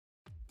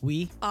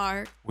We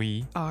are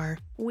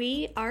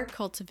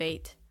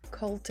cultivate.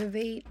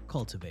 Cultivate.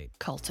 cultivate. Cultivate.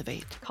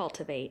 Cultivate.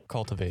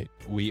 Cultivate.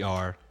 We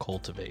are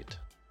cultivate.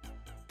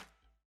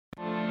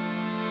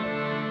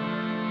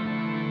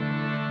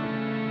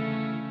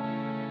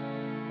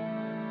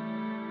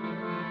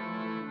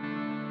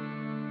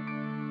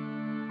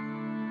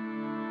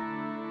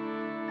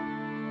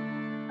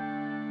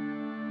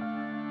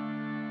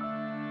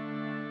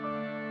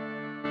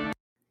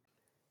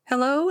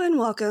 Hello and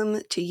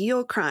welcome to Ye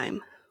Olde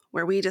Crime,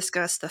 where we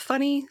discuss the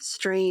funny,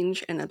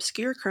 strange, and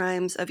obscure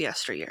crimes of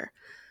yesteryear.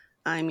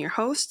 I'm your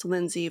host,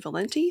 Lindsay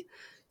Valenti,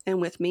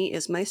 and with me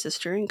is my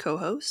sister and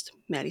co-host,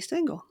 Maddie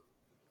Stengel.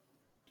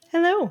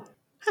 Hello.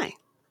 Hi.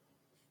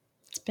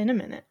 It's been a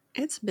minute.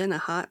 It's been a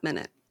hot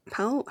minute.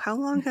 How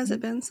long has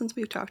it been since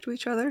we've talked to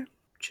each other?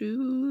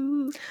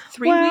 3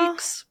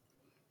 weeks?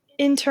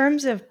 In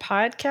terms of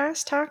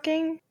podcast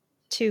talking,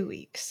 2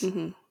 weeks.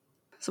 Mm-hmm.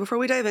 So before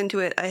we dive into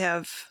it, I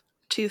have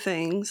two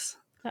things.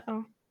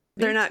 Uh-oh.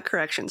 They're not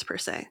corrections per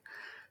se.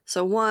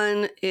 So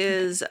one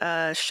is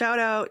a shout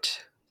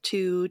out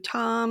to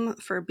Tom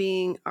for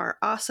being our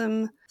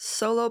awesome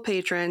solo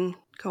patron,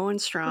 going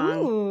strong.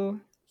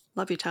 Ooh.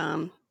 Love you,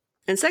 Tom.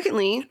 And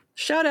secondly,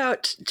 shout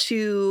out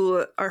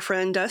to our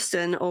friend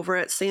Dustin over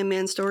at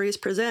Sandman Stories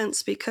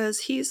Presents because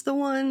he's the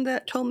one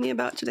that told me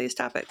about today's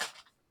topic.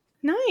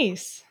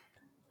 Nice.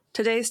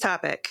 Today's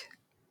topic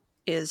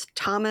is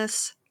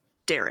Thomas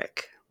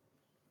Derrick.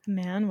 A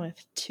man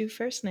with 2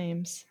 first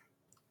names.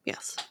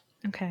 Yes.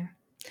 Okay.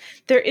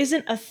 There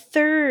isn't a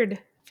third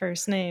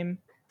first name,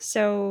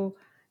 so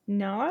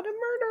not a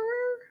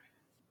murderer?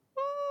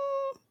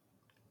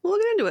 We'll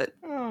get into it.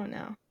 Oh,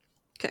 no.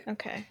 Okay.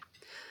 Okay.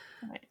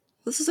 All right.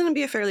 This is going to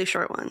be a fairly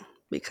short one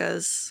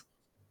because,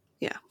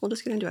 yeah, we'll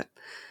just get into it.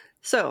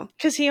 So,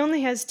 Because he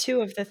only has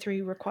 2 of the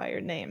 3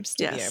 required names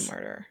to be a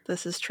murderer.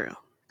 This is true.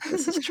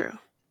 This is true.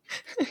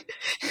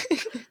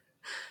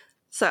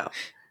 So,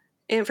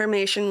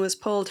 information was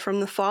pulled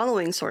from the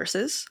following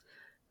sources.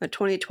 A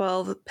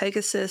 2012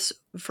 Pegasus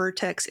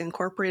Vertex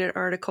Incorporated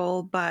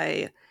article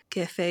by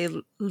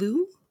Gefe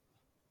Liu.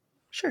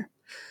 Sure.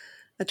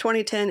 A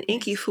 2010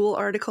 Inky Fool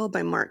article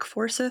by Mark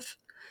Forsyth.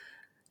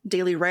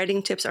 Daily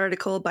Writing Tips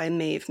article by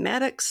Maeve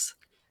Maddox.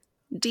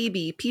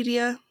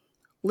 DBpedia.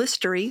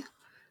 Listery.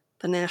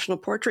 The National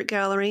Portrait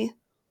Gallery.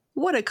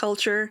 What a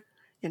Culture.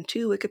 And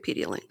 2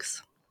 Wikipedia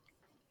links.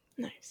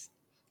 Nice.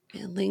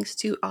 And links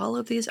to all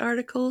of these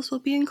articles will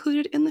be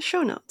included in the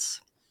show notes.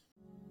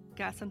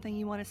 Got something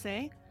you want to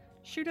say?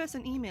 Shoot us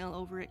an email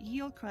over at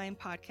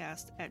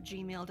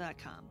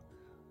yeoldecrimepodcast@gmail.com.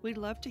 We'd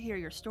love to hear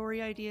your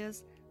story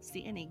ideas,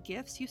 see any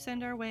gifts you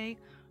send our way,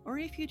 or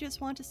if you just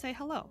want to say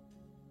hello.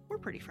 We're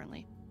pretty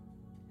friendly.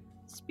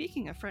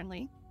 Speaking of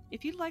friendly,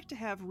 if you'd like to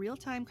have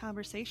real-time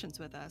conversations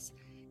with us,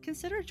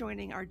 consider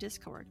joining our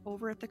Discord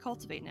over at the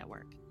Cultivate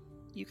Network.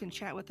 You can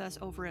chat with us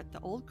over at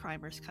the Old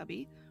Crimers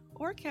Cubby,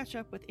 or catch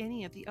up with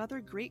any of the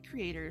other great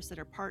creators that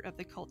are part of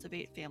the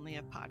Cultivate family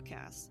of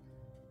podcasts.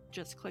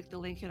 Just click the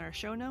link in our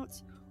show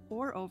notes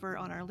or over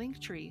on our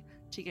link tree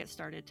to get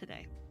started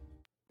today.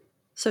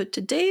 So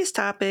today's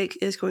topic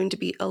is going to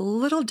be a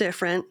little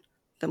different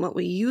than what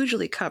we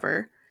usually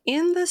cover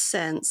in the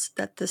sense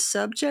that the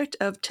subject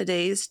of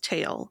today's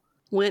tale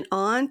went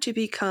on to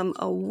become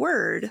a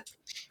word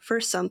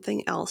for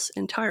something else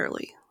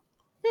entirely.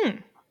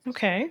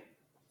 Okay.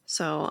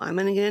 So I'm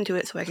going to get into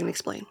it so I can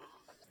explain.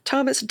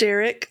 Thomas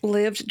Derrick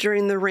lived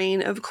during the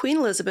reign of Queen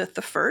Elizabeth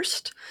I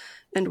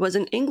and was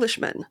an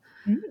Englishman.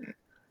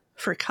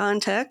 For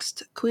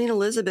context, Queen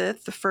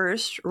Elizabeth I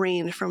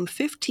reigned from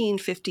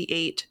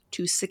 1558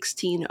 to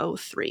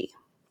 1603.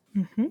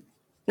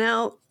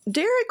 Now,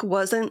 Derrick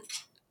wasn't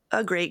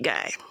a great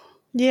guy.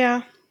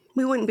 Yeah.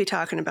 We wouldn't be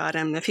talking about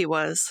him if he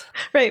was.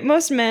 Right.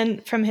 Most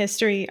men from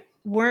history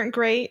weren't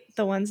great,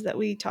 the ones that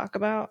we talk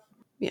about.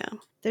 Yeah.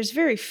 There's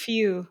very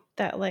few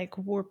that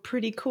were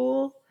pretty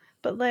cool,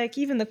 but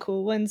even the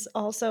cool ones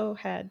also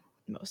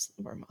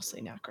were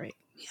mostly not great.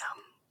 Yeah.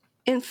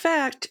 In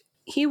fact,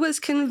 he was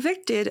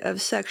convicted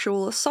of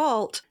sexual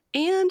assault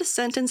and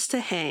sentenced to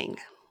hang.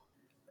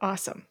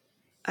 Awesome.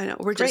 I know,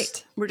 we're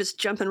just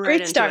jumping right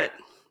Great into start. it.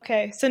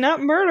 Okay, so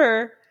not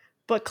murder,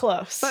 but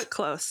close. But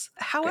close.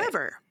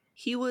 However,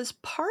 he was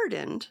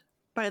pardoned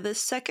by the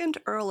second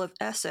Earl of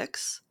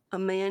Essex, a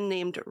man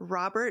named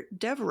Robert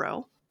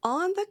Devereux,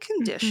 on the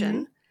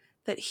condition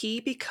that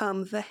he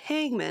become the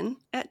hangman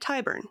at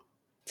Tyburn.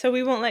 So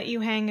we won't let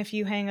you hang if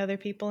you hang other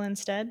people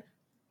instead?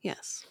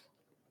 Yes.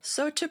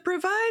 So to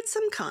provide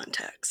some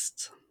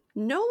context,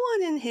 no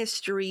one in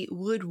history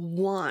would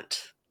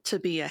want to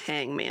be a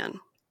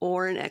hangman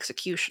or an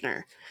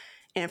executioner,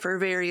 and for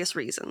various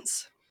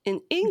reasons.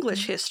 In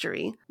English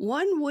history,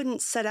 one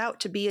wouldn't set out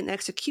to be an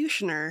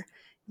executioner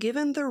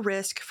given the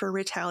risk for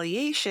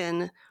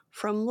retaliation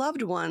from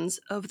loved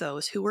ones of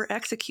those who were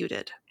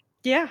executed.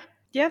 Yeah,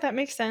 that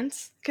makes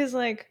sense. Because,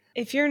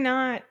 if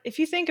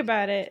you think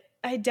about it,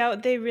 I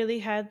doubt they really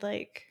had,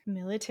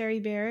 military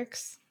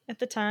barracks at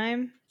the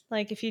time.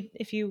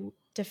 If you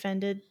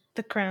defended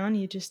the crown,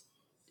 you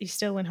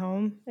still went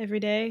home every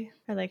day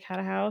or, had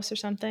a house or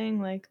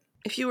something.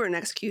 If you were an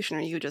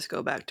executioner, you would just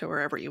go back to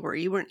wherever you were.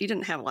 You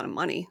didn't have a lot of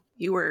money.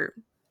 You were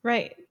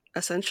Right.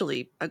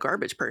 essentially a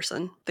garbage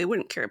person. They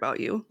wouldn't care about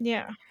you.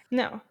 Yeah.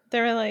 No.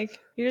 They were like,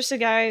 you're just a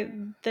guy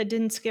that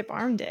didn't skip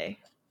arm day.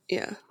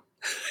 Yeah.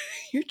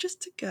 You're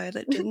just a guy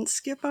that didn't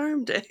skip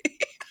arm day.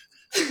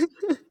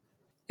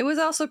 It was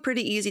also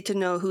pretty easy to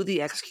know who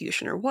the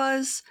executioner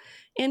was,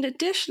 and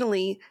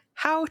additionally,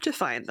 how to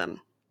find them.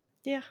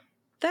 Yeah.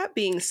 That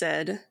being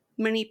said,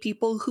 many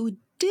people who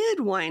did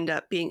wind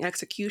up being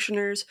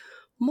executioners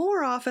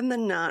more often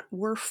than not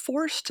were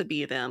forced to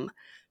be them,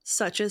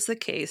 such as the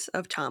case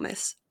of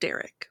Thomas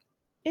Derrick.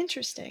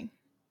 Interesting.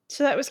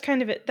 So that was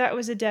kind of it. That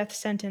was a death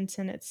sentence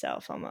in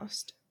itself,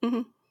 almost.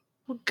 Mm-hmm.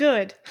 Well,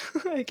 good,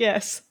 I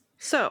guess.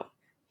 So,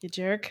 You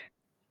jerk.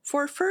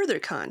 for further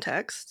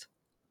context,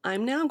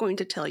 I'm now going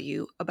to tell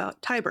you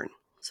about Tyburn.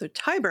 So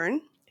Tyburn,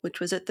 which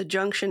was at the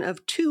junction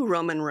of two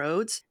Roman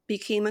roads,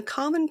 became a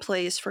common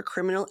place for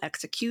criminal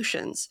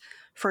executions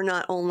for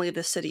not only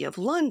the city of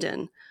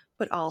London,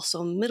 but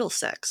also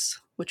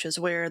Middlesex, which is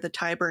where the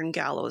Tyburn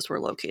gallows were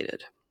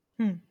located.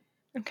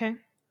 Okay.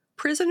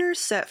 Prisoners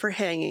set for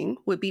hanging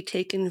would be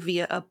taken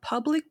via a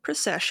public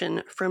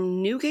procession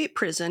from Newgate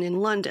Prison in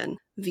London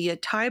via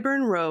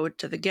Tyburn Road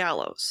to the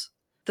gallows.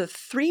 The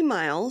 3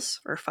 miles,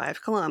 or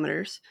 5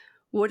 kilometers,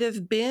 would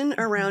have been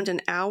around an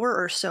hour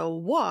or so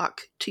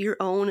walk to your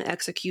own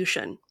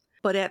execution.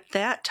 But at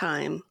that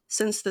time,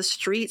 since the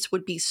streets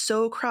would be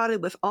so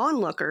crowded with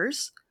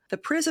onlookers, the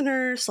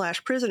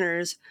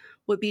prisoner/prisoners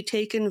would be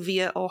taken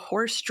via a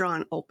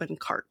horse-drawn open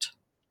cart.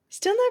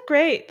 Still not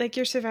great, like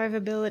your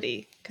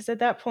survivability, because at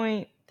that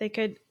point they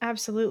could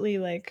absolutely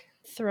like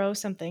throw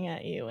something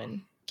at you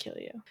and kill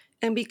you.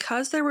 And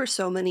because there were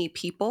so many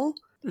people,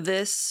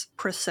 this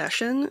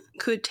procession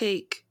could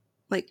take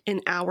like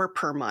an hour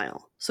per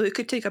mile. So it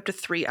could take up to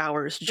 3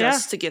 hours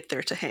just to get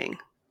there to hang.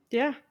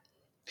 Yeah.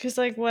 Because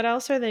like what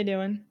else are they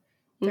doing?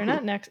 They're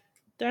Mm-hmm. not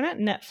they're not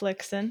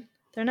Netflixing.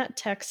 They're not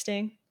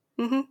texting.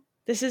 Mm-hmm.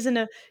 This isn't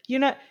a you're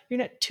not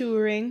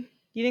touring.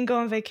 You didn't go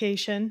on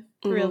vacation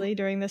Mm-hmm. really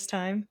during this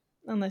time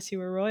unless you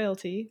were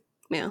royalty.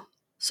 Yeah.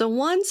 So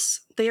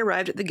once they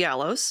arrived at the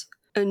gallows,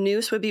 a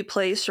noose would be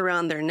placed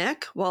around their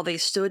neck while they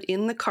stood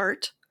in the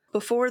cart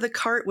before the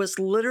cart was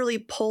literally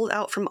pulled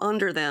out from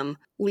under them,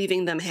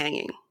 leaving them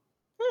hanging.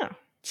 Oh.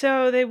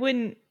 So they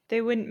wouldn't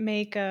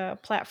make a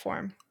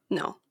platform.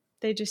 No.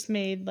 They just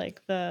made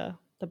like the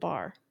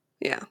bar.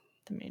 Yeah.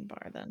 The main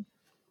bar then.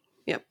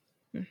 Yep.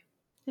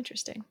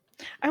 Interesting.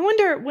 I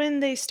wonder when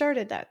they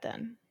started that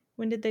then.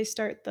 When did they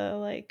start the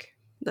like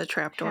The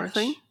trapdoor hatch?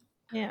 thing.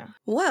 Yeah.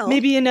 Well,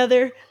 Maybe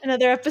another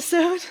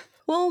episode.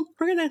 Well,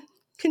 we're going to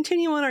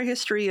continue on our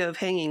history of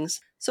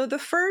hangings. So the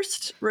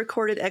first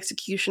recorded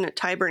execution at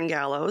Tyburn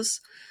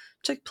Gallows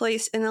took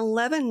place in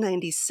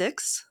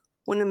 1196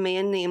 when a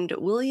man named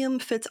William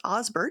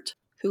Fitzosbert,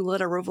 who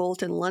led a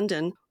revolt in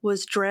London,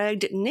 was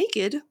dragged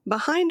naked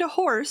behind a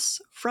horse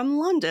from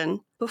London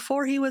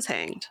before he was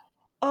hanged.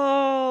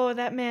 Oh,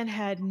 that man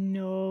had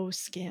no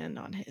skin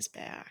on his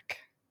back.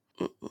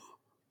 Mm-mm.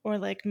 Or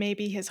like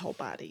maybe his whole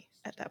body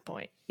at that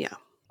point. Yeah.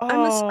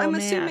 Oh, I'm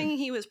man. assuming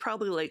he was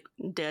probably like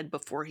dead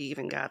before he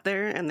even got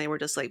there, and they were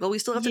just like, well, we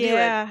still have to do it.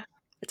 Yeah.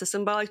 It's a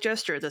symbolic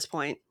gesture at this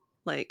point.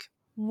 Like,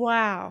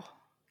 Wow.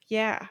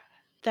 Yeah.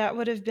 That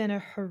would have been a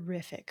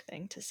horrific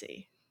thing to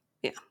see.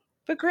 Yeah.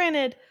 But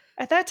granted,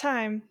 at that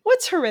time,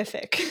 what's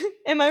horrific?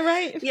 Am I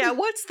right? Yeah,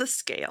 what's the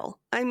scale?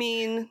 I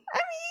mean,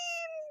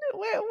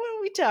 what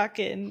are we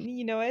talking?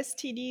 You know,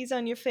 STDs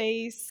on your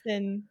face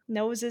and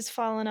noses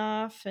falling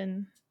off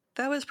and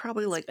that was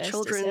probably like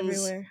asbestos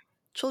everywhere.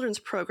 children's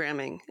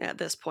programming at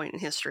this point in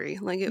history.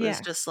 Like it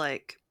was just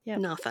like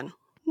nothing.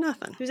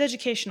 It was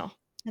educational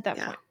at that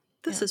point.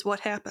 This is what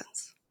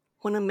happens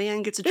when a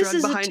man gets This drugged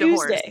is behind a a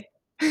horse.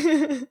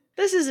 Tuesday.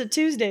 This is a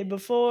Tuesday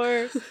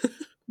before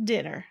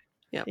dinner.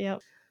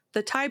 Yep.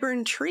 The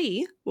Tyburn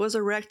Tree was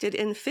erected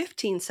in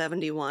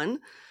 1571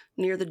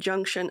 near the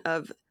junction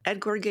of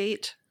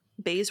Edgargate,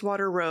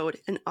 Bayswater Road,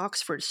 and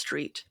Oxford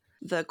Street.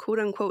 The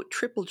quote-unquote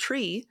triple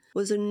tree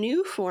was a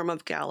new form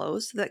of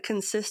gallows that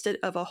consisted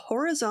of a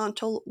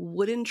horizontal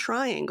wooden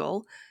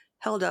triangle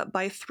held up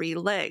by 3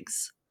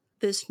 legs.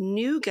 This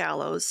new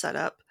gallows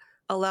setup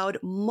allowed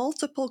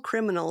multiple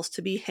criminals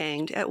to be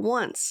hanged at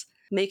once,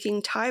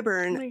 making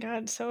Tyburn oh my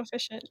God, so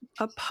efficient.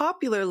 a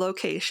popular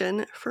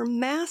location for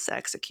mass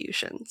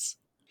executions.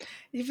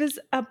 It was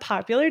a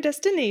popular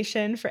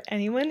destination for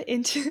anyone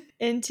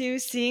into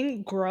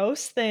seeing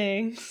gross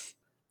things.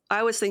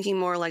 I was thinking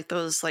more like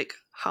those like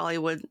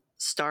Hollywood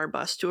star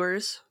bus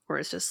tours where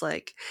it's just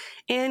like,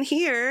 and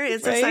here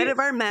is the site of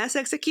our mass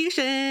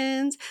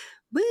executions.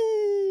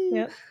 Woo!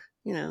 Yep.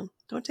 You know,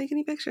 don't take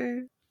any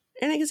pictures.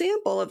 An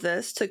example of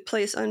this took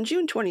place on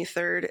June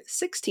 23rd,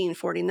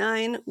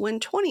 1649, when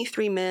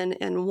 23 men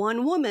and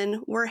 1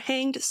 woman were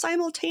hanged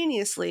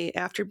simultaneously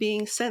after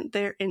being sent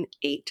there in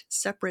 8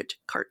 separate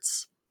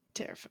carts.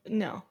 Terrifying.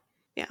 No.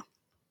 Yeah.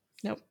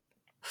 Nope.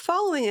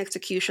 Following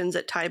executions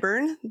at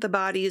Tyburn, the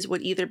bodies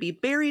would either be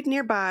buried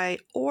nearby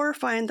or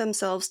find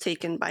themselves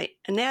taken by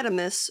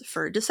anatomists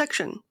for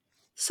dissection.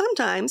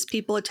 Sometimes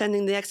people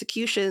attending the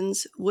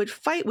executions would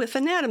fight with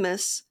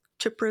anatomists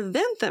to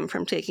prevent them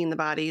from taking the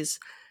bodies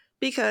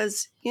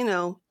because,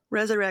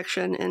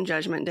 resurrection and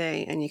judgment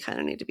day, and you kind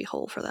of need to be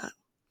whole for that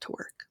to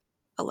work,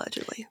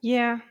 allegedly.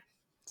 Yeah.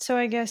 So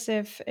I guess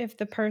if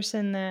the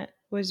person that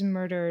was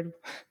murdered,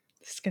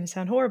 this is going to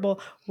sound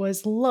horrible,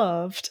 was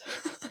loved,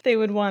 they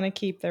would want to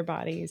keep their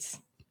bodies.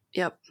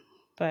 Yep.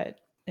 But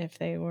if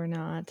they were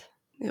not,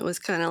 it was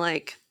kind of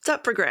like, it's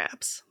up for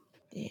grabs.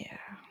 Yeah.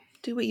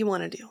 Do what you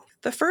want to do.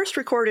 The first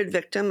recorded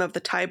victim of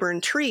the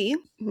Tyburn tree,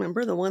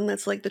 remember the one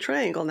that's like the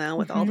triangle now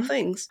with all the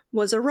things,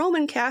 was a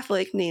Roman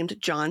Catholic named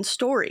John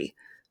Story,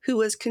 who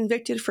was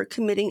convicted for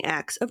committing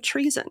acts of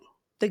treason.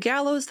 The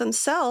gallows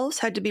themselves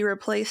had to be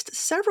replaced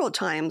several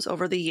times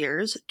over the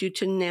years due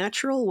to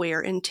natural wear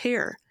and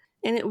tear.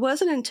 And it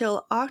wasn't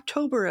until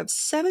October of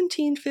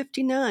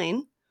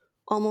 1759,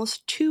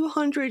 almost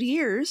 200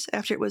 years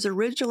after it was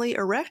originally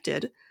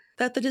erected,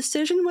 that the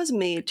decision was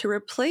made to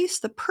replace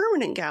the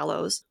permanent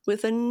gallows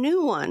with a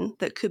new one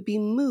that could be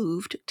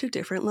moved to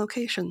different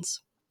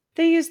locations.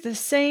 They used the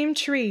same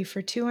tree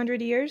for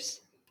 200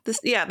 years?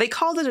 They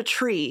called it a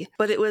tree,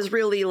 but it was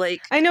really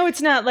like... I know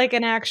it's not like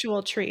an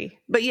actual tree.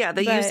 But yeah,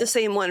 they used the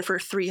same one for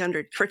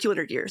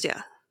 200 years,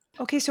 yeah.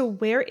 Okay, so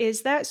where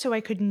is that so I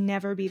could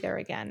never be there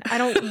again?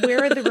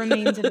 Where are the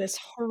remains of this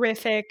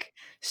horrific,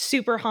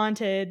 super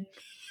haunted,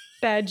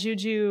 bad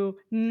juju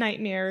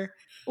nightmare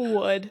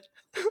wood?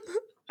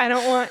 I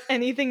don't want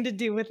anything to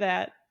do with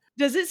that.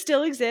 Does it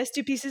still exist?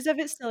 Do pieces of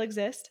it still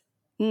exist?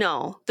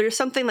 No, there's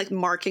something like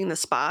marking the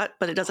spot,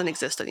 but it doesn't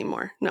exist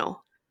anymore.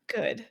 No.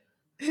 Good.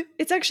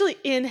 It's actually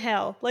in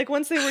hell. Like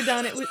once they were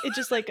done, it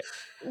just like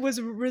was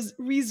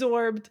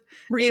reabsorbed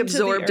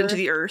into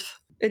the earth.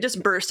 It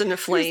just burst into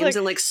flames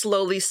and like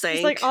slowly sank.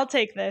 It's like, I'll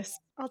take this.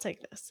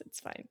 It's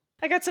fine.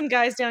 I got some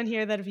guys down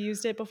here that have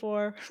used it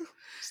before.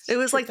 It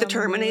was like the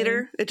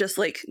Terminator. It just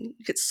like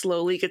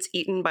slowly gets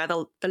eaten by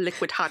the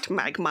liquid hot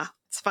magma.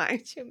 It's fine.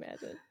 Could you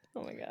imagine?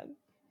 Oh my God.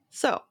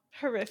 So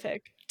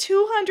horrific.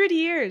 200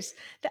 years.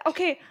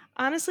 Okay,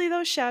 honestly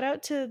though, shout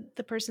out to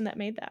the person that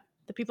made that.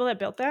 The people that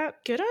built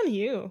that. Good on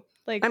you.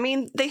 Like, I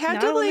mean, they had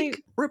to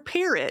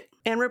repair it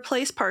and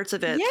replace parts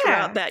of it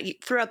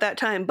throughout that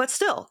time, but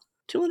still,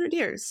 200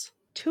 years.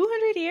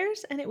 200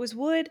 years, and it was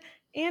wood,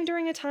 and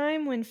during a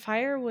time when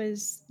fire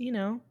was,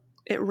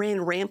 it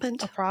ran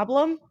rampant. A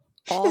problem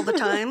all the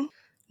time.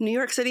 New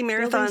York City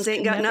marathons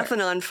ain't got nothing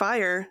on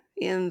fire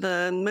in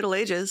the Middle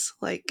Ages.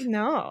 Like,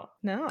 no,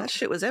 that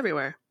shit was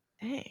everywhere.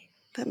 Hey,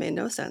 that made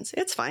no sense.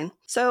 It's fine.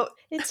 So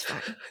it's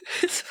fine.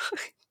 It's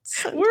fine.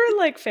 We're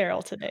like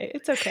feral today.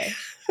 It's okay.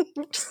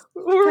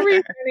 We're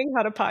relearning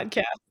how to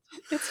podcast.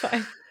 It's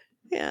fine.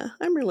 Yeah,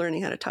 I'm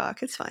relearning how to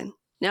talk. It's fine.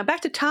 Now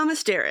back to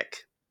Thomas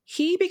Derrick.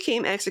 He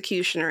became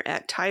executioner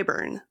at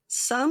Tyburn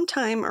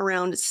sometime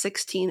around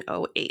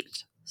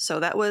 1608. So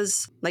that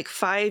was like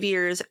 5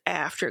 years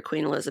after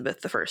Queen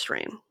Elizabeth I's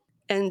reign.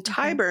 And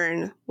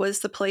Tyburn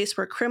was the place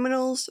where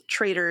criminals,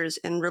 traitors,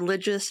 and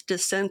religious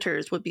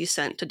dissenters would be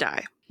sent to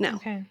die. Now,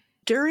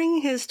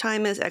 during his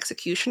time as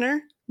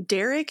executioner,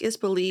 Derrick is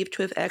believed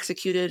to have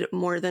executed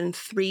more than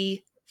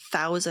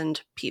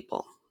 3,000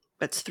 people.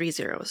 That's 3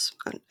 zeros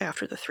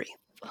after the 3.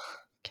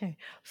 Okay.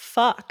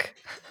 Fuck.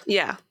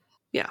 Yeah.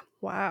 Yeah.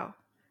 Wow.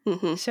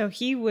 So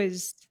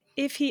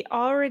if he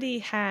already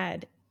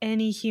had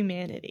any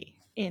humanity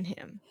in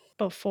him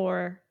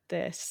before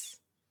this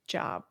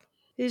job,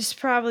 he's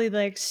probably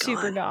like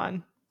super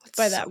gone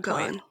by that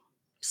point.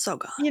 So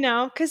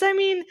gone. Because I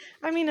mean,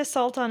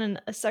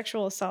 a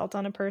sexual assault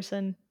on a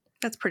person.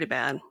 That's pretty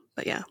bad,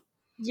 but yeah.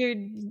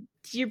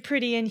 You're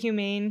pretty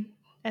inhumane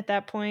at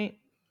that point,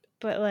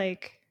 but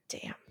like,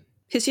 damn.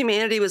 His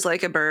humanity was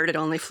like a bird; it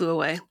only flew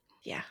away.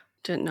 Yeah,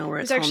 didn't know where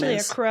its home is. It was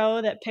actually a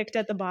crow that picked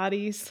at the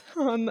bodies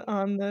on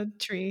the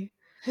tree.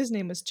 His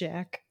name was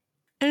Jack.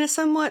 In a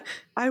somewhat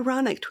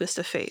ironic twist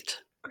of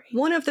fate,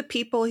 one of the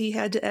people he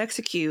had to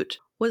execute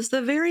was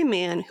the very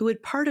man who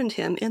had pardoned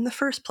him in the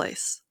first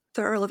place,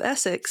 the Earl of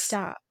Essex,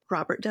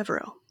 Robert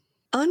Devereux.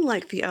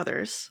 Unlike the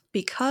others,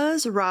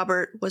 because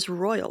Robert was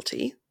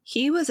royalty,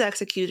 he was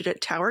executed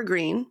at Tower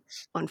Green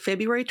on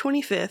February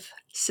 25th,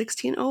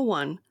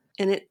 1601,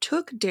 and it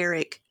took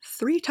Derrick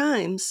 3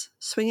 times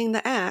swinging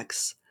the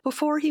axe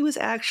before he was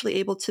actually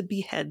able to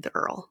behead the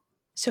Earl.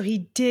 So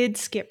he did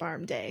skip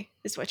Arm Day,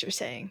 is what you're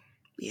saying.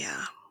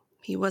 Yeah,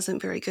 he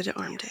wasn't very good at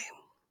Arm Day.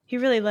 He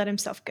really let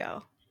himself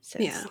go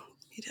since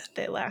he did.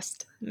 They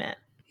last met.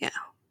 Yeah.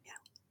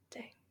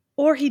 Dang.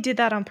 Or he did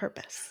that on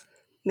purpose.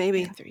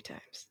 Maybe. 3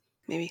 times.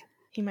 Maybe.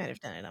 He might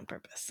have done it on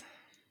purpose.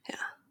 Yeah.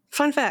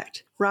 Fun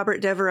fact,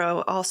 Robert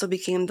Devereux also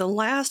became the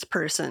last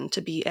person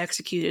to be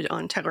executed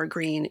on Tower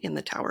Green in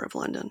the Tower of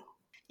London.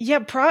 Yeah,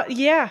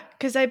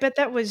 because I bet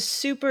that was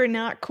super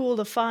not cool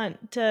to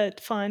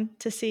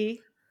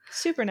see.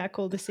 Super not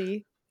cool to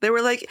see. They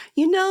were like,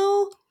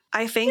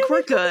 I think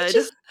we're good.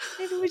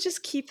 Maybe we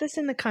just keep this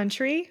in the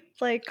country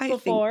like I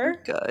before.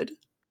 Think we're good.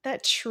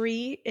 That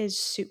tree is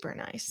super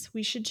nice.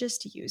 We should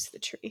just use the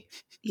tree.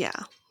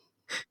 Yeah.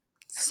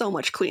 So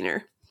much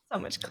cleaner. So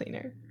much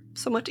cleaner.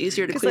 So much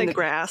easier to clean the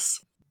grass.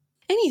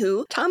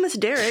 Anywho, Thomas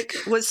Derrick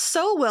was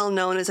so well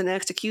known as an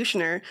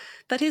executioner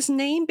that his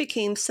name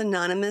became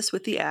synonymous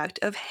with the act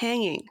of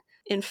hanging.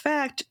 In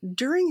fact,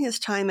 during his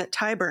time at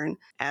Tyburn,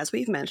 as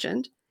we've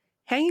mentioned,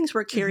 hangings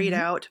were carried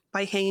out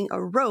by hanging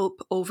a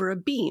rope over a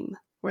beam,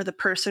 where the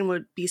person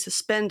would be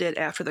suspended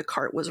after the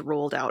cart was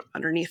rolled out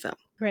underneath them.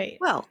 Right.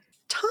 Well,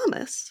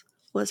 Thomas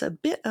was a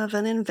bit of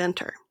an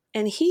inventor,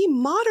 and he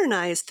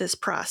modernized this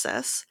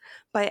process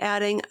by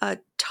adding a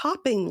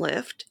topping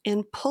lift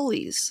and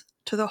pulleys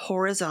to the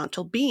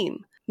horizontal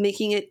beam,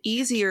 making it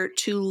easier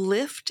to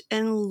lift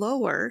and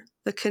lower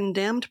the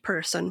condemned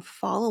person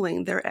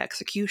following their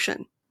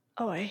execution.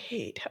 Oh, I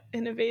hate how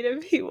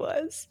innovative he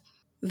was.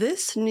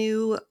 This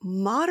new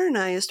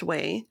modernized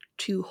way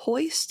to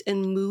hoist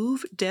and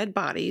move dead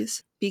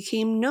bodies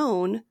became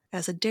known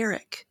as a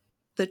derrick.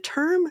 The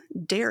term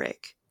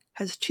derrick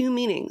has two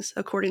meanings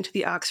according to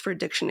the Oxford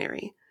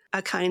Dictionary: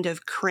 a kind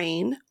of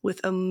crane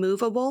with a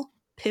movable,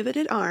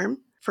 pivoted arm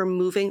for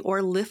moving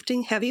or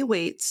lifting heavy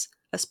weights,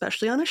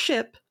 especially on a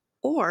ship,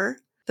 or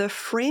the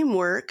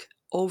framework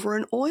over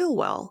an oil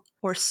well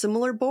or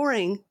similar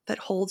boring that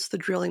holds the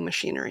drilling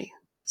machinery.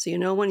 So you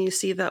know when you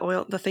see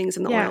the things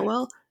in the oil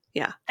well?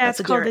 Yeah, That's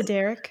a called derrick. a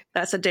derrick.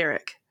 That's a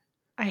derrick.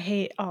 I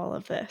hate all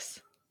of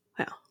this.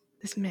 Wow.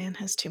 This man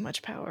has too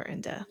much power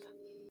and death.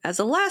 As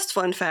a last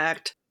fun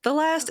fact, the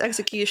last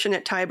execution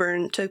at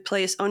Tyburn took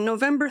place on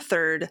November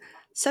 3rd,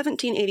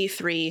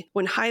 1783,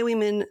 when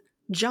highwayman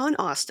John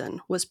Austin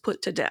was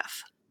put to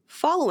death.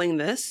 Following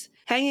this,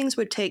 hangings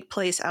would take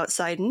place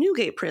outside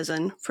Newgate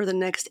Prison for the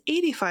next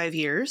 85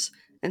 years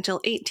until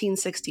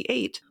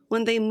 1868,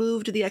 when they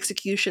moved the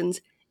executions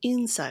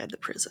inside the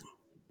prison.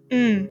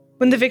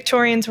 When the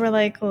Victorians were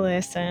like,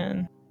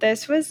 listen,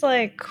 this was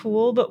like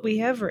cool, but we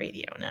have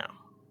radio now.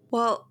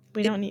 Well,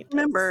 We don't need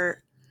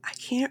remember, I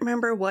can't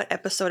remember what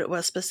episode it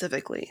was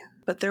specifically,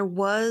 but there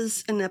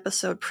was an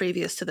episode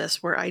previous to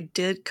this where I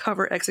did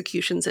cover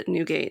executions at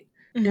Newgate.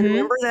 And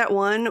remember that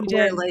one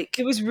where like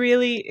it was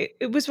really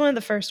it was one of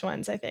the first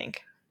ones, I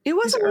think. It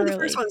wasn't one of the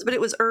first ones, but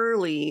it was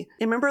early.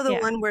 And remember the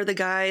one where the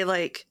guy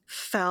like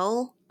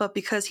fell, but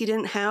because he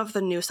didn't have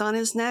the noose on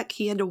his neck,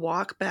 he had to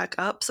walk back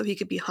up so he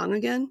could be hung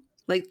again?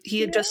 Like he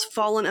had just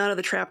fallen out of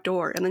the trap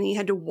door and then he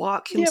had to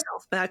walk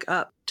himself back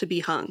up to be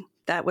hung.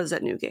 That was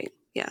at Newgate.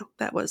 Yeah,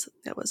 that was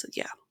it.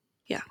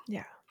 Yeah.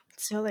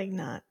 So like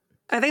not.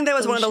 I think that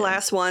was one of the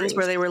last ones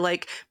where they were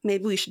like,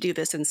 maybe we should do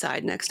this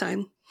inside next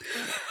time.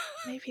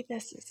 Maybe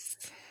this is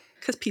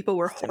because people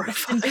were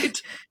horrified.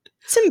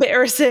 It's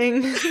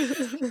embarrassing. It's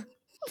a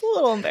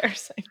little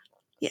embarrassing.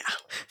 Yeah.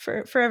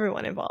 For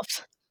everyone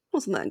involved.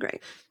 Wasn't that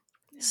great?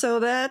 Yeah. So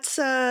that's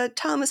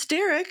Thomas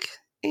Derrick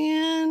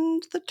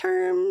and the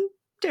term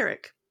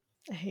derrick.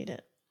 I hate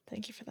it.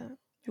 Thank you for that.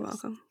 You're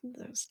welcome.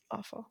 That was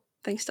awful.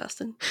 Thanks,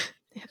 Dustin.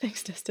 Yeah,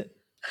 thanks, Dustin.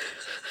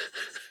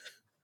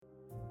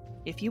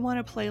 If you want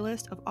a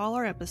playlist of all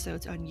our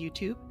episodes on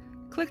YouTube,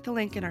 click the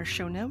link in our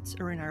show notes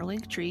or in our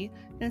link tree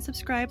and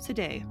subscribe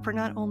today for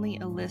not only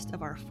a list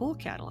of our full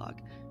catalog,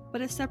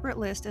 but a separate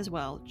list as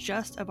well,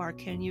 just of our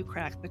Can You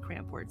Crack the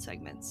Cramp Word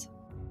segments.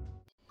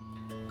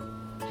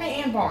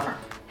 Hey, Ann Barner.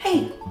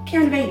 Hey,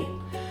 Karen Devaney.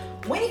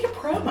 We need a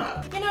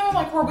promo. You know,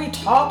 like where we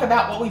talk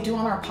about what we do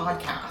on our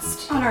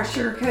podcast. On our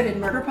Sugar-Coated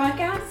Murder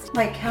podcast?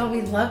 Like how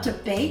we love to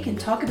bake and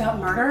talk about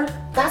murder?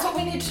 That's what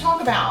we need to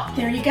talk about.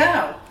 There you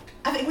go.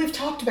 I think we've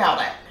talked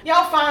about it.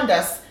 Y'all find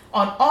us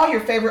on all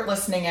your favorite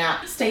listening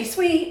apps. Stay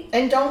sweet.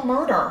 And don't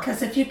murder.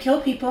 Because if you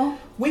kill people,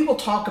 we will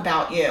talk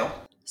about you.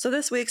 So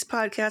this week's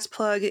podcast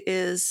plug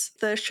is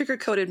the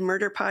Sugar-Coated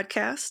Murder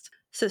podcast.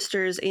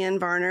 Sisters Ann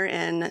Varner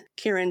and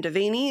Karen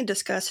Devaney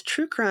discuss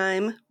true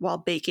crime while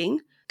baking,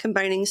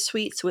 combining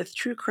sweets with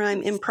true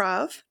crime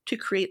improv to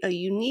create a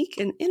unique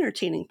and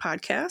entertaining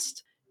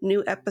podcast.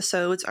 New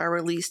episodes are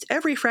released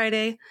every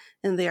Friday,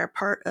 and they are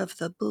part of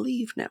the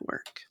Believe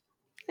Network.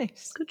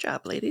 Nice. Good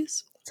job,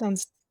 ladies.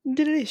 Sounds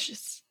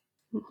delicious.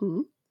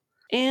 Mm-hmm.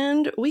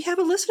 And we have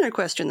a listener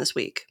question this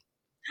week.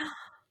 Oh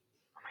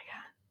my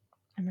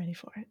God. I'm ready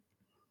for it.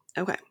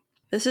 Okay.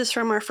 This is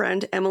from our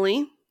friend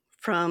Emily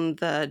from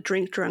the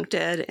Drink Drunk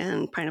Dead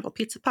and Pineapple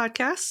Pizza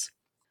podcasts.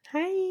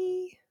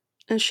 Hi.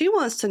 And she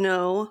wants to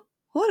know,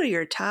 what are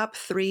your top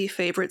 3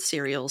 favorite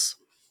cereals?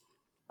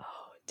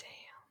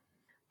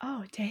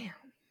 Oh, damn.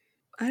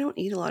 I don't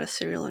eat a lot of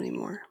cereal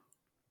anymore.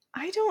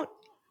 I don't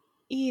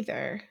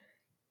either.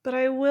 But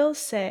I will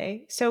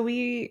say, so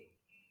we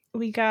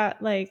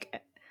got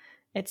like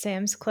at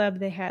Sam's Club,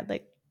 they had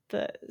like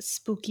the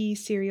spooky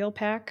cereal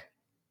pack.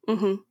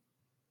 Mm-hmm.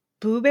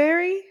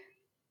 Blueberry,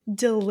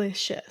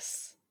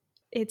 delicious.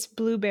 It's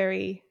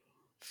blueberry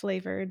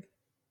flavored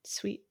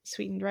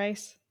sweetened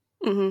rice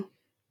and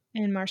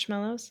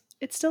marshmallows.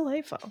 It's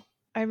delightful.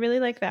 I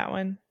really like that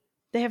one.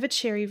 They have a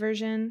cherry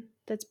version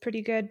that's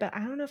pretty good, but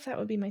I don't know if that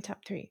would be my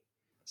top 3.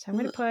 So I'm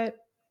going to put,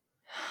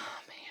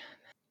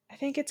 I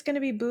think it's going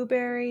to be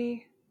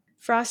blueberry,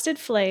 Frosted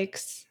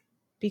Flakes,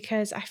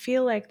 because I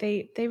feel like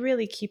they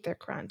really keep their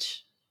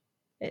crunch.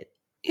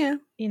 Yeah.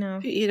 You know.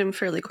 You eat them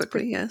fairly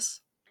quickly,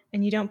 yes.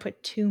 And you don't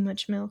put too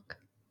much milk.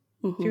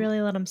 If you really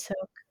let them soak,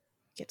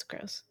 it gets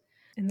gross.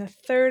 And the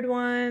third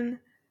one,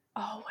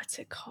 oh, what's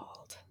it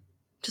called?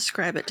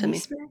 Describe it to Honey me.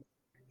 Smack?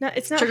 No,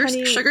 it's not Sugar,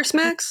 honey. sugar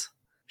smacks?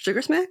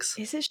 Sugar smacks?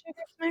 Is it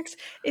Sugar Smacks?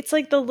 It's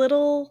like the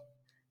little.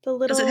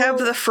 Does it have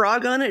the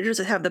frog on it or does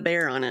it have the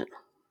bear on it?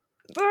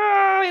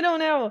 Oh, I don't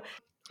know.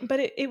 But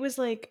it was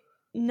like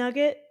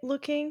nugget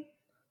looking,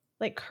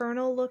 like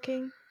kernel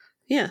looking.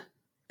 Yeah.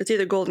 It's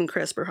either Golden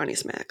Crisp or Honey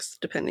Smacks,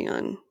 depending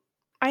on...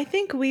 I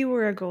think we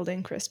were a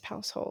Golden Crisp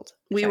household.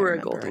 We if I were a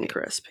remember Golden right.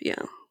 Crisp,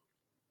 yeah.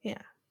 Yeah.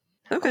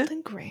 Okay.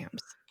 Golden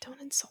Grams. Don't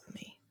insult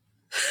me.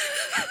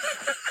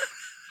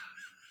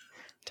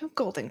 Don't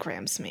Golden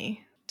Grams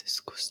me.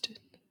 Disgusted.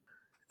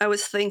 I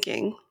was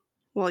thinking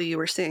while you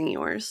were saying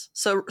yours.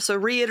 So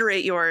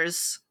reiterate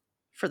yours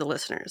for the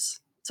listeners.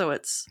 So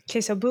it's...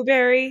 Okay, so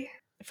Blueberry,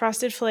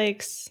 Frosted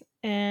Flakes,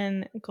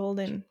 and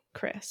Golden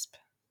Crisp.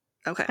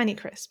 Okay. Honey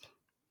Crisp.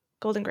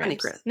 Golden Grams. Honey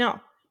Crisp. No,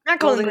 not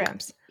Golden Golden-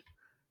 Grams.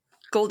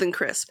 Golden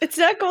Crisp. It's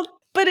not gold,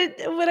 but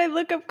when I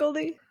look up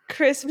Golden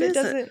Crisp, What it is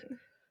it? doesn't.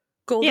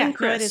 Golden Yeah,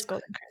 Crisp. no, it is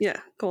Golden Crisp. Yeah,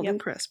 Golden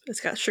Yep. Crisp. It's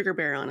got sugar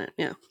bear on it.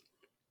 Yeah.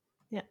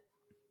 Yeah.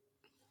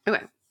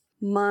 Okay.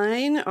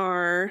 Mine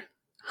are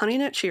Honey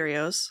Nut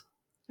Cheerios.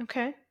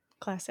 Okay,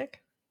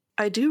 classic.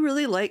 I do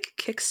really like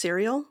Kix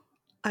cereal.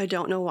 I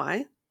don't know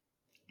why.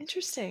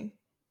 Interesting.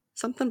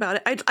 Something about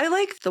it. I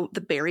like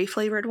the berry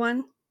flavored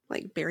one,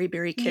 like berry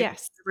Kix,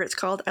 Yes, whatever it's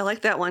called. I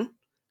like that one.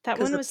 that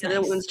 'Cause one was the nice.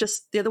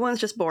 other one's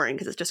just boring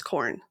because it's just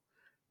corn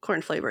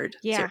flavored.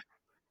 Yeah. cereal.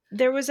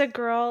 There was a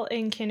girl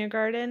in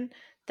kindergarten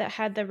that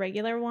had the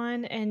regular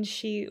one, and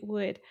she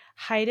would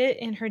hide it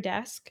in her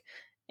desk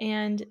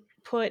and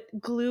put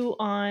glue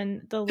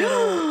on the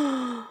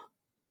little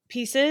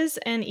pieces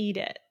and eat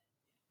it.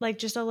 Like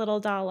just a little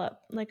dollop,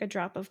 like a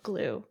drop of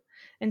glue.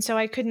 And so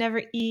I could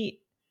never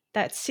eat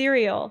that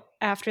cereal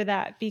after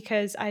that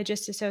because I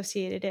just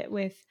associated it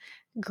with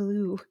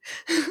glue.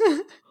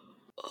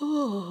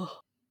 Oh.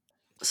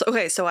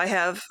 So I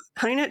have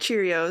Honey Nut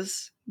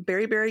Cheerios,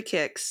 berry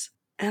Kix,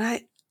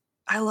 and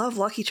I love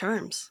Lucky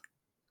Charms.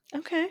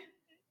 Okay.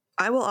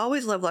 I will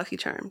always love Lucky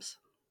Charms,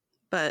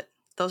 but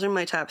those are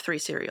my top 3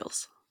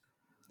 cereals.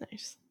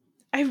 Nice.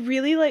 I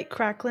really like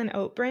Cracklin'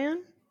 Oat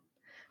Bran,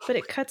 but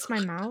it cuts my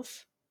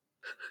mouth.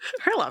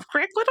 I love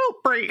Cracklin'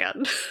 Oat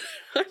Bran.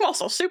 I'm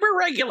also super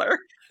regular.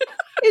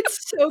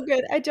 It's so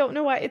good. I don't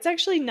know why. It's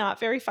actually not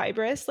very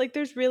fibrous. Like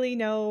there's really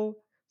no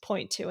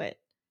point to it.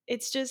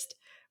 It's just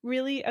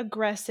really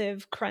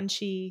aggressive,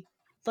 crunchy.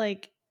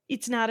 Like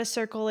it's not a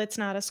circle, it's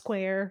not a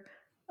square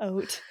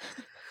oat.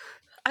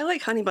 I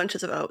like Honey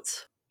Bunches of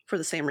Oats for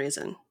the same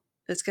reason.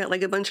 It's got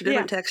like a bunch of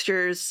different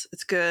textures.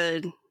 It's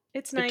good.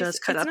 It's nice. It does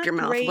cut It's up not your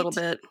mouth a little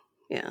great. bit.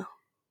 Yeah.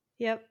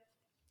 Yep.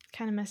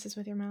 Kind of messes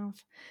with your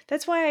mouth.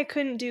 That's why I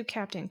couldn't do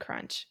Captain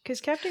Crunch.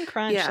 Because Captain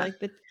Crunch, Yeah. like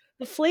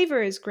the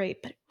flavor is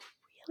great, but it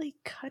really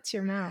cuts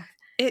your mouth.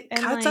 It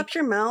And, cuts like- up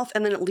your mouth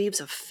and then it leaves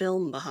a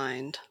film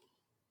behind.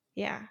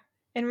 Yeah.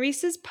 And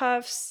Reese's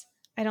Puffs,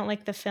 I don't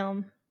like the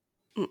film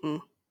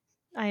Mm-mm.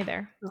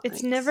 either. No, It's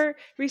thanks. never,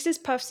 Reese's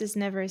Puffs is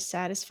never as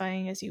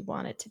satisfying as you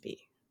want it to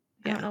be.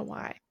 I Yeah. don't know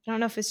why. I don't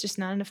know if it's just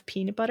not enough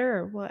peanut butter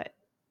or what.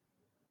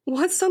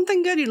 What's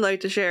something good you'd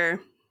like to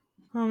share?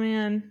 Oh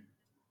man.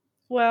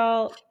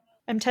 Well,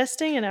 I'm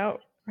testing it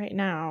out right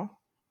now,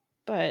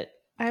 but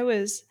I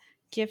was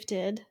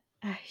gifted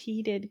a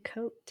heated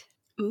coat.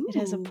 Ooh. It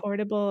has a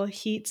portable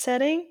heat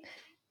setting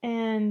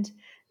and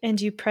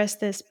you press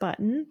this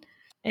button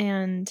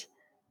and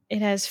it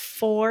has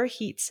 4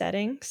 heat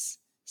settings.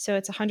 So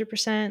it's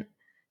 100%,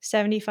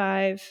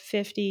 75,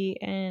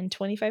 50 and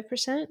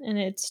 25% and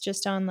it's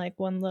just on like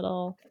one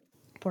little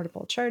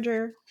portable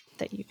charger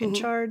that you can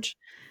Mhm. charge.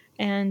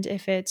 And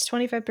if it's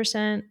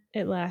 25%,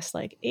 it lasts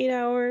like 8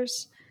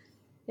 hours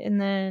and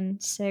then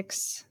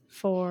 6,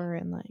 4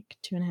 and like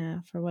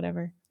 2.5 or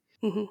whatever.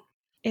 Mhm.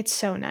 It's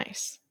so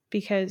nice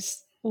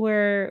because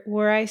where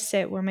I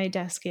sit, where my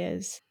desk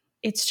is,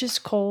 it's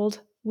just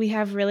cold. We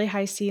have really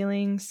high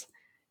ceilings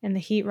and the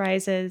heat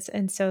rises.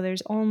 And so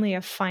there's only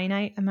a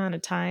finite amount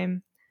of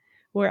time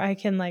where I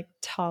can like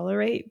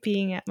tolerate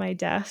being at my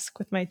desk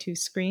with my 2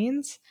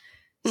 screens.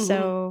 Mhm.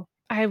 So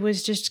I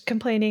was just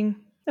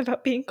complaining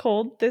about being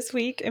cold this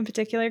week in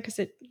particular because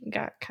it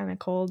got kind of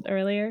cold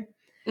earlier.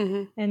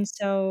 Mhm. And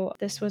so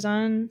this was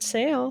on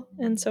sale.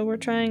 And so we're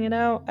trying it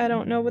out. I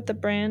don't know what the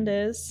brand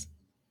is.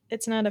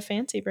 It's not a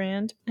fancy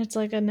brand. It's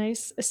like a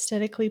nice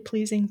aesthetically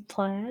pleasing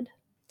plaid.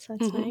 So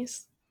that's Mhm.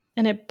 nice.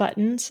 And it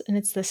buttons and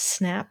it's the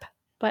snap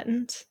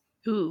buttons.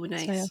 Ooh, So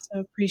I nice. also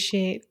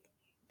appreciate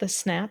the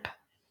snap.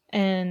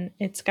 And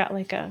it's got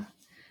like a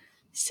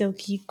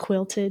silky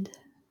quilted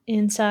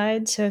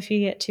inside. So if you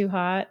get too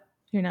hot,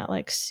 you're not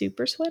like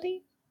super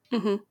sweaty,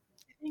 Mhm.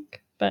 I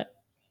think. But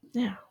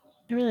yeah,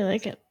 I really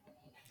like it.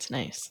 It's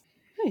nice.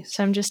 Nice.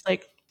 So I'm just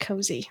like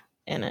cozy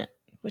in it,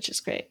 which is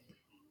great.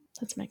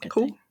 That's my good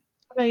Cool. thing.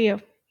 How about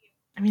you?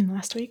 I mean,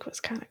 last week was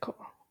kind of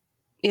cool.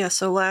 Yeah,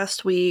 so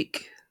last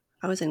week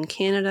I was in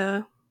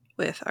Canada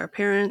with our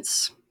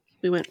parents.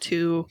 We went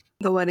to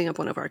the wedding of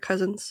one of our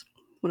cousins,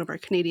 one of our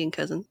Canadian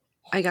cousins.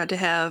 I got to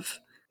have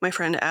my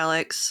friend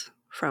Alex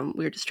from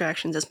Weird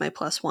Distractions as my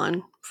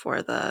 +1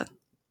 for the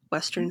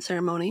Western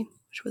ceremony,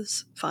 which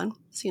was fun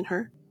seeing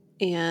her.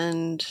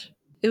 And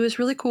it was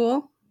really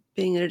cool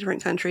being in a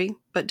different country,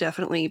 but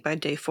definitely by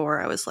day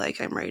 4, I was like,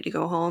 I'm ready to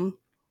go home.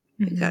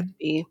 It got to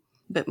be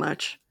a bit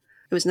much.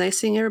 It was nice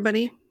seeing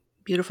everybody.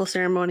 Beautiful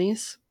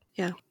ceremonies.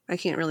 Yeah, I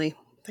can't really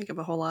think of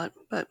a whole lot,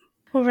 but...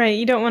 Well, right.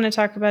 You don't want to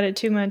talk about it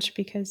too much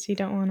because you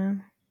don't want to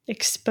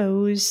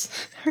expose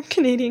our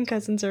Canadian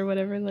cousins or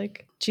whatever,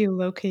 like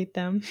geolocate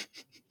them.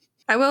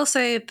 I will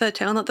say the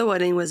town that the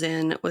wedding was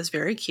in was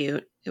very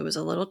cute. It was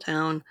a little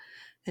town.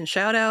 And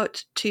shout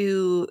out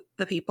to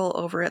the people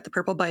over at the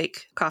Purple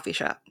Bike coffee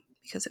shop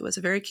because it was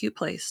a very cute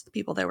place. The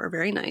people there were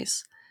very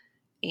nice.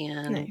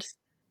 And Nice.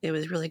 it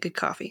was really good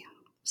coffee.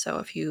 So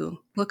if you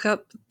look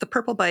up the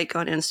Purple Bike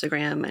on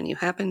Instagram and you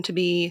happen to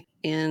be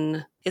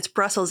it's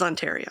Brussels,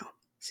 Ontario.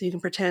 So you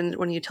can pretend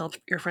when you tell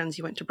your friends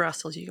you went to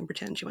Brussels, you can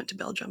pretend you went to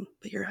Belgium,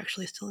 but you're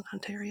actually still in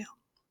Ontario.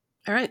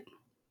 All right.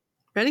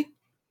 Ready?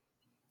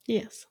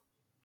 Yes.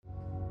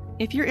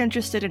 If you're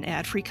interested in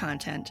ad-free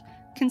content,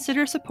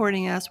 consider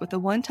supporting us with a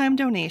one-time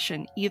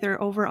donation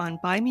either over on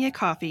Buy Me a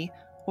Coffee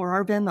or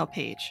our Venmo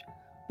page,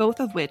 both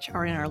of which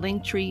are in our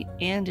link tree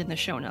and in the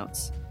show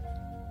notes.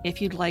 If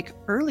you'd like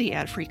early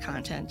ad-free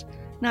content,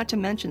 not to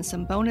mention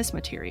some bonus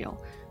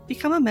material,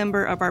 become a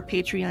member of our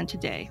Patreon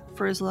today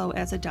for as low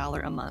as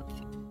 $1 a month.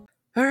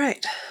 All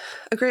right.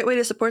 A great way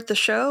to support the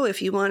show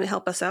if you want to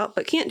help us out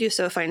but can't do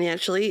so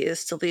financially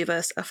is to leave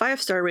us a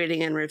 5-star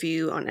rating and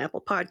review on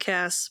Apple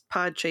Podcasts,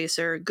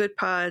 Podchaser, Good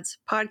Pods,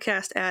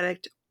 Podcast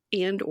Addict,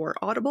 and or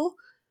Audible.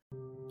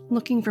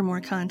 Looking for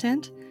more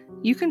content?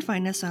 You can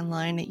find us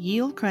online at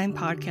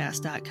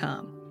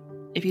yieldcrimepodcast.com.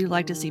 If you'd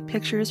like to see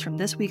pictures from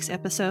this week's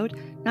episode,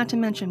 not to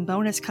mention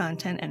bonus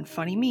content and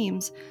funny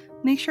memes,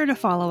 make sure to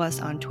follow us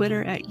on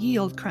Twitter at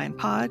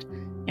YieldCrimePod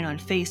and on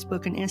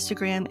Facebook and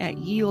Instagram at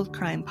Yield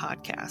Crime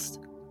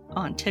Podcast.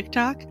 On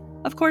TikTok?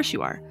 Of course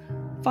you are.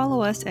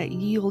 Follow us at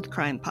Yield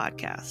Crime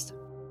Podcast.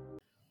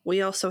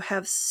 We also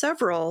have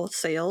several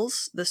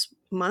sales this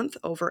month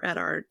over at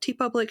our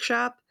TeePublic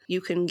shop.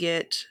 You can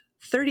get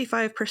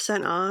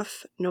 35%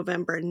 off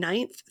November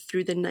 9th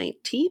through the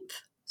 19th.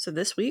 So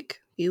this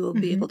week you will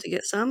be able to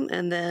get some,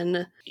 and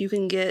then you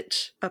can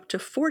get up to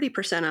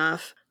 40%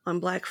 off on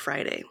Black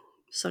Friday.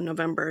 So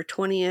November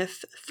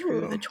 20th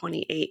through the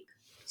 28th.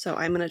 So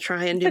I'm going to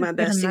try and do my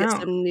best to get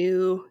some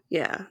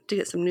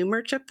new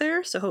merch up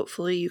there. So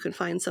hopefully you can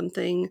find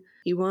something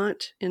you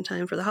want in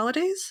time for the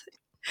holidays.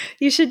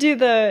 You should do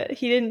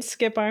he didn't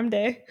skip arm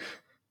day.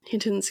 He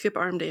didn't skip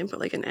arm day and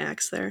put like an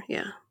axe there.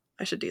 Yeah,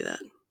 I should do that.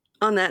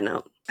 On that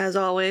note, as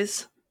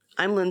always,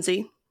 I'm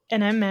Lindsay.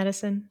 And I'm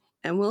Madison.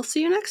 And we'll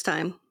see you next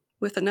time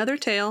with another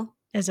tale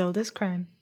As old as crime.